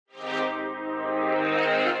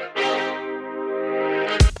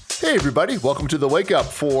Hey everybody, welcome to the Wake Up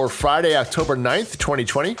for Friday, October 9th,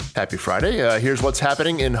 2020. Happy Friday. Here's what's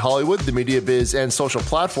happening in Hollywood, the media biz, and social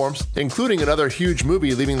platforms, including another huge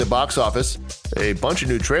movie leaving the box office, a bunch of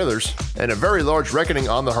new trailers, and a very large reckoning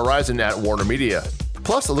on the horizon at Warner Media.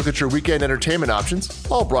 Plus, a look at your weekend entertainment options,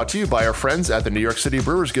 all brought to you by our friends at the New York City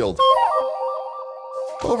Brewers Guild.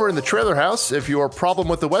 Over in the trailer house, if your problem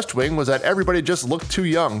with The West Wing was that everybody just looked too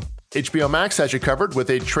young, HBO Max has you covered with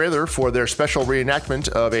a trailer for their special reenactment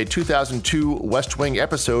of a 2002 West Wing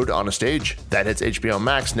episode on a stage. That hits HBO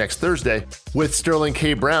Max next Thursday, with Sterling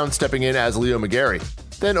K. Brown stepping in as Leo McGarry.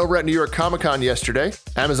 Then over at New York Comic Con yesterday,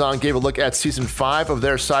 Amazon gave a look at Season 5 of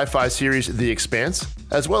their sci-fi series The Expanse,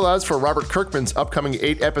 as well as for Robert Kirkman's upcoming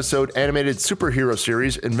 8-episode animated superhero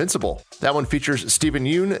series Invincible. That one features Stephen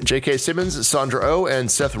Yeun, J.K. Simmons, Sandra Oh, and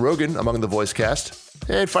Seth Rogen among the voice cast.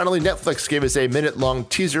 And finally, Netflix gave us a minute-long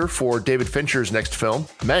teaser for David Fincher's next film,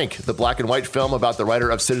 Mank, the black and white film about the writer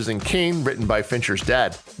of Citizen Kane, written by Fincher's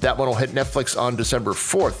dad. That one will hit Netflix on December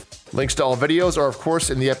 4th. Links to all videos are, of course,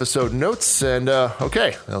 in the episode notes, and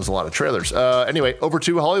okay, that was a lot of trailers. Anyway, over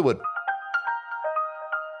to Hollywood.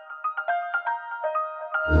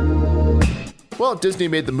 Well, Disney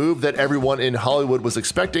made the move that everyone in Hollywood was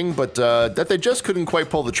expecting, but that they just couldn't quite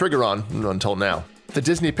pull the trigger on until now. The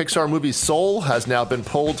Disney Pixar movie Soul has now been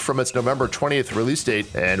pulled from its November 20th release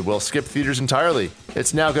date and will skip theaters entirely.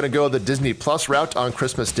 It's now going to go the Disney Plus route on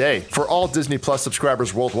Christmas Day for all Disney Plus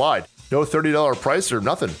subscribers worldwide. No $30 price or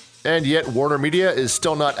nothing. And yet, Warner Media is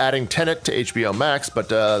still not adding Tenet to HBO Max, but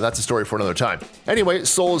that's a story for another time. Anyway,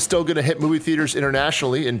 Soul is still going to hit movie theaters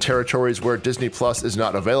internationally in territories where Disney Plus is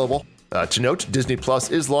not available. To note, Disney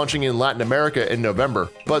Plus is launching in Latin America in November,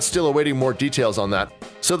 but still awaiting more details on that.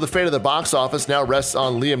 So the fate of the box office now rests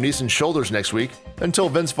on Liam Neeson's shoulders next week, until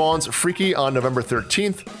Vince Vaughn's Freaky on November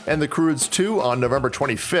 13th and The Croods 2 on November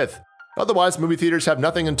 25th. Otherwise, movie theaters have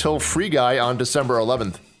nothing until Free Guy on December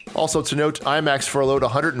 11th. Also to note, IMAX furloughed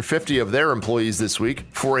 150 of their employees this week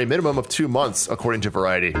for a minimum of 2 months, according to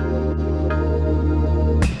Variety.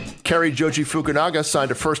 Cary Joji Fukanaga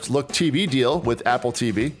signed a first-look TV deal with Apple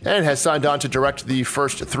TV and has signed on to direct the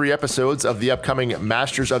first 3 episodes of the upcoming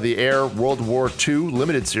Masters of the Air World War II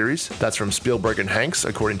limited series. That's from Spielberg and Hanks,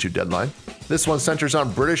 according to Deadline. This one centers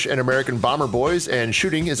on British and American bomber boys, and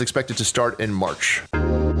shooting is expected to start in March.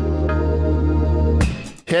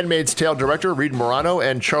 Handmaid's Tale director Reed Morano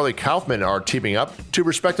and Charlie Kaufman are teaming up to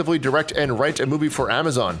respectively direct and write a movie for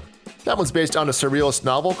Amazon. That one's based on a surrealist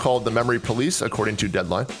novel called The Memory Police, according to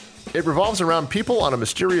Deadline. It revolves around people on a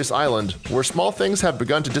mysterious island where small things have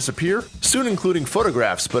begun to disappear, soon including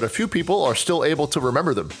photographs, but a few people are still able to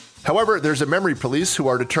remember them. However, there's a memory police who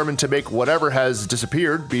are determined to make whatever has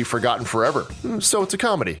disappeared be forgotten forever. So it's a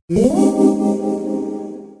comedy.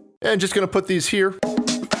 And just gonna put these here.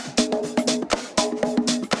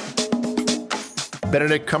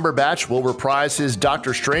 Benedict Cumberbatch will reprise his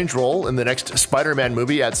Doctor Strange role in the next Spider-Man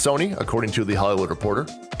movie at Sony, according to The Hollywood Reporter,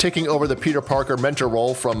 taking over the Peter Parker mentor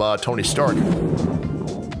role from Tony Stark.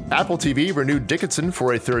 Apple TV renewed Dickinson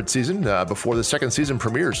for a 3rd season before the 2nd season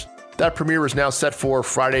premieres. That premiere is now set for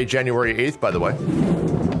Friday, January 8th, by the way.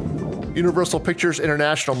 Universal Pictures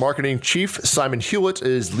International Marketing Chief Simon Hewlett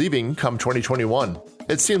is leaving come 2021.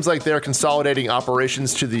 It seems like they're consolidating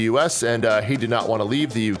operations to the US, and he did not want to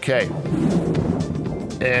leave the UK.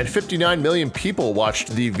 And 59 million people watched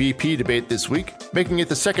the VP debate this week, making it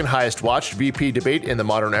the 2nd highest watched VP debate in the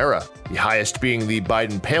modern era. The highest being the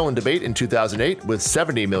Biden-Palin debate in 2008 with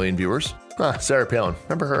 70 million viewers. Sarah Palin,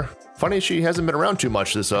 remember her? Funny she hasn't been around too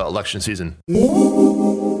much this election season.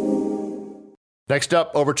 Next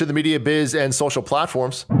up, over to the media biz and social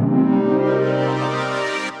platforms,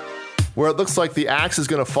 where it looks like the axe is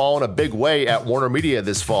going to fall in a big way at Warner Media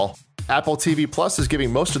this fall. Apple TV Plus is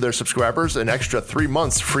giving most of their subscribers an extra 3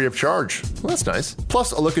 months free of charge. Well, that's nice.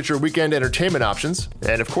 Plus, a look at your weekend entertainment options.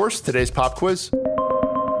 And of course, today's pop quiz.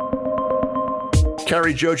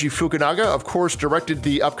 Cary Joji Fukanaga, of course, directed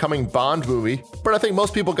the upcoming Bond movie, but I think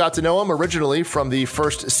most people got to know him originally from the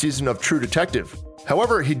 1st season of True Detective.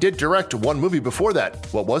 However, he did direct one movie before that.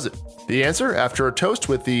 What was it? The answer after a toast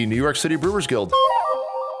with the New York City Brewers Guild.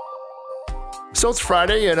 So it's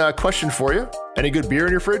Friday, and a question for you. Any good beer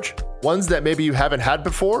in your fridge? Ones that maybe you haven't had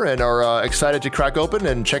before and are excited to crack open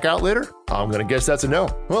and check out later? I'm gonna guess that's a no.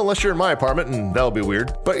 Well, unless you're in my apartment, and that'll be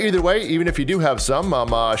weird. But either way, even if you do have some,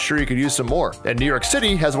 I'm sure you could use some more. And New York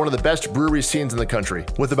City has one of the best brewery scenes in the country,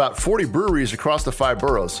 with about 40 breweries across the 5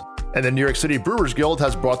 boroughs. And the New York City Brewers Guild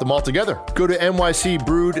has brought them all together. Go to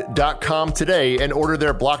nycbrewed.com today and order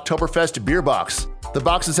their Blocktoberfest beer box. The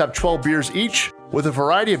boxes have 12 beers each, with a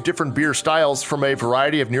variety of different beer styles from a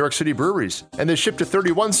variety of New York City breweries. And they ship to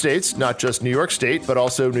 31 states, not just New York State, but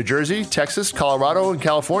also New Jersey, Texas, Colorado, and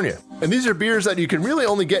California. And these are beers that you can really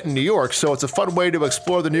only get in New York, so it's a fun way to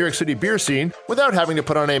explore the New York City beer scene without having to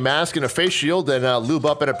put on a mask and a face shield and lube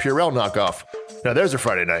up at a Purell knockoff. Now there's a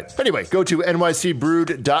Friday night. Anyway, go to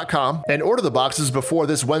nycbrewed.com and order the boxes before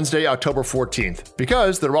this Wednesday, October 14th,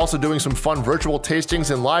 because they're also doing some fun virtual tastings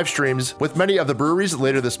and live streams with many of the breweries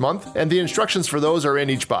later this month, and the instructions for those are in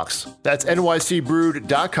each box. That's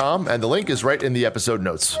nycbrewed.com, and the link is right in the episode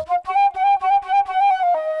notes.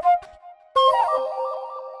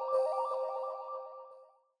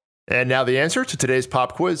 And now the answer to today's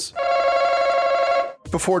pop quiz.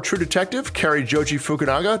 Before True Detective, Cary Joji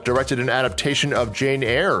Fukunaga directed an adaptation of Jane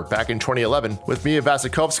Eyre back in 2011 with Mia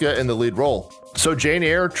Wasikowska in the lead role. So Jane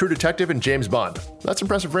Eyre, True Detective, and James Bond. That's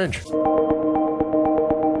impressive range.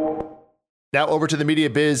 Now over to the media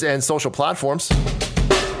biz and social platforms.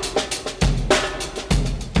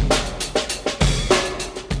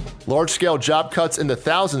 Large-scale job cuts in the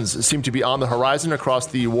thousands seem to be on the horizon across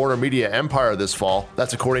the Warner Media empire this fall.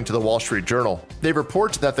 That's according to the Wall Street Journal. They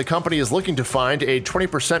report that the company is looking to find a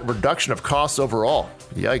 20% reduction of costs overall.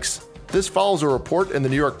 Yikes. This follows a report in the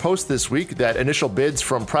New York Post this week that initial bids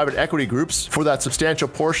from private equity groups for that substantial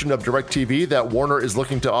portion of DirecTV that Warner is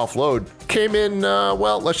looking to offload came in,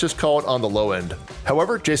 let's just call it on the low end.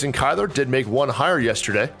 However, Jason Kilar did make one hire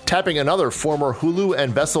yesterday, tapping another former Hulu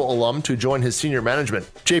and Vessel alum to join his senior management.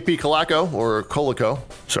 JP Colaco,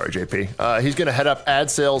 sorry JP, he's going to head up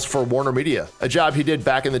ad sales for Warner Media, a job he did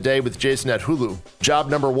back in the day with Jason at Hulu. Job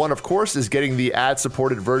number one, of course, is getting the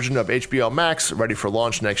ad-supported version of HBO Max ready for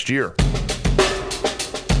launch next year.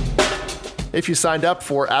 If you signed up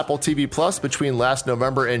for Apple TV Plus between last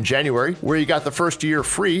November and January, where you got the first year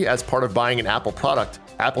free as part of buying an Apple product,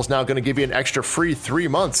 Apple's now going to give you an extra free 3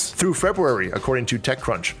 months through February, according to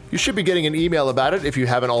TechCrunch. You should be getting an email about it if you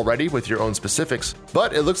haven't already with your own specifics.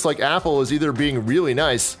 But it looks like Apple is either being really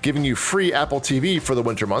nice, giving you free Apple TV for the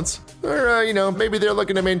winter months, or, maybe they're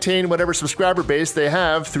looking to maintain whatever subscriber base they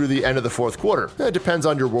have through the end of the fourth quarter. It depends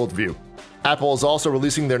on your worldview. Apple is also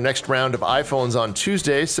releasing their next round of iPhones on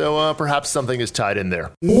Tuesday, so perhaps something is tied in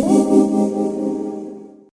there.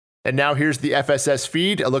 And now here's the FSS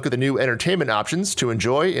feed, a look at the new entertainment options to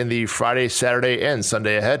enjoy in the Friday, Saturday, and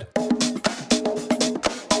Sunday ahead.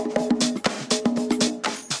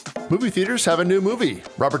 Movie theaters have a new movie.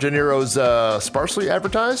 Robert De Niro's sparsely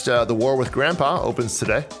advertised The War with Grandpa opens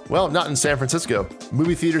today. Well, not in San Francisco.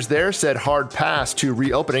 Movie theaters there said hard pass to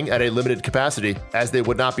reopening at a limited capacity, as they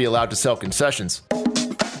would not be allowed to sell concessions.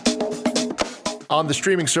 On the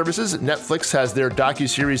streaming services, Netflix has their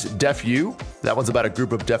docuseries Deaf U. That one's about a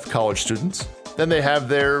group of deaf college students. Then they have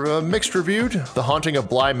their mixed-reviewed The Haunting of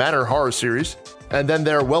Bly Manor horror series. And then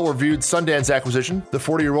their well-reviewed Sundance acquisition, The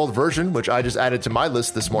 40-Year-Old Version, which I just added to my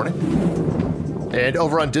list this morning. And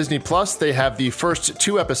over on Disney Plus, they have the first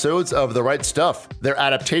 2 episodes of The Right Stuff, their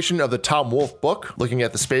adaptation of the Tom Wolfe book, looking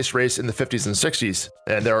at the space race in the 50s and 60s.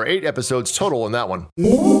 And there are 8 episodes total in that one.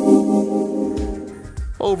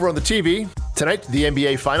 Over on the TV, tonight the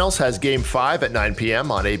NBA Finals has Game 5 at 9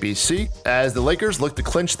 p.m. on ABC, as the Lakers look to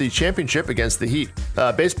clinch the championship against the Heat.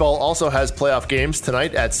 Baseball also has playoff games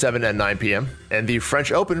tonight at 7 and 9 p.m., and the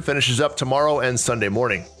French Open finishes up tomorrow and Sunday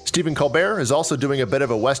morning. Stephen Colbert is also doing a bit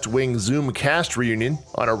of a West Wing Zoom cast reunion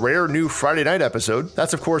on a rare new Friday night episode.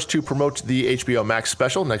 That's, of course, to promote the HBO Max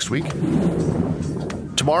special next week.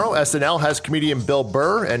 Tomorrow, SNL has comedian Bill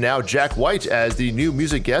Burr and now Jack White as the new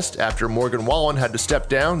music guest after Morgan Wallen had to step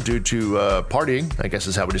down due to partying, I guess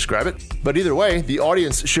is how we describe it. But either way, the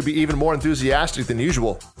audience should be even more enthusiastic than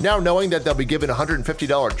usual, now knowing that they'll be given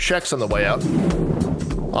 $150 checks on the way out.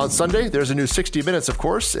 On Sunday, there's a new 60 Minutes, of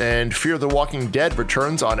course, and Fear the Walking Dead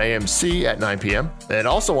returns on AMC at 9 p.m. And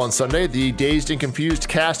also on Sunday, the Dazed and Confused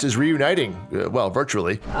cast is reuniting,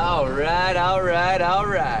 virtually. All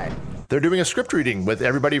right. They're doing a script reading with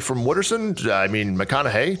everybody from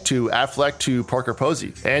McConaughey, to Affleck to Parker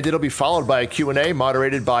Posey. And it'll be followed by a Q&A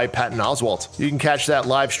moderated by Patton Oswalt. You can catch that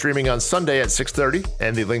live streaming on Sunday at 6:30,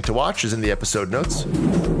 and the link to watch is in the episode notes.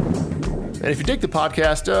 And if you dig the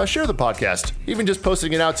podcast, share the podcast. Even just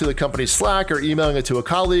posting it out to the company's Slack or emailing it to a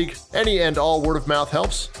colleague, any and all word of mouth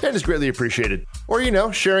helps and is greatly appreciated. Or,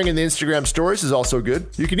 sharing in the Instagram stories is also good.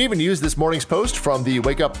 You can even use this morning's post from the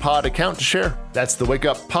Wake Up Pod account to share. That's the Wake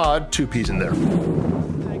Up Pod, 2 P's in there.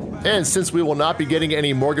 And since we will not be getting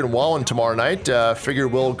any Morgan Wallen tomorrow night, figure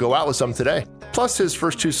we'll go out with some today. Plus, his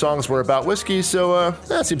first 2 songs were about whiskey, so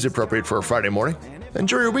that seems appropriate for a Friday morning.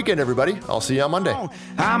 Enjoy your weekend, everybody. I'll see you on Monday.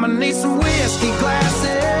 I'ma need some whiskey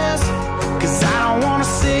glasses, 'cause I don't wanna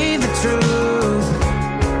see the truth.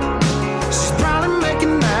 She's probably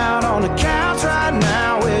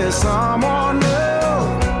to someone new.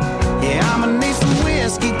 Yeah, I'ma need some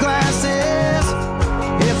whiskey glasses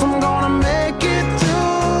if I'm gonna make it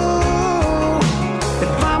through.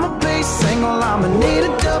 If I'm a bass single, I'ma need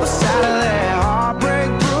a double side of that.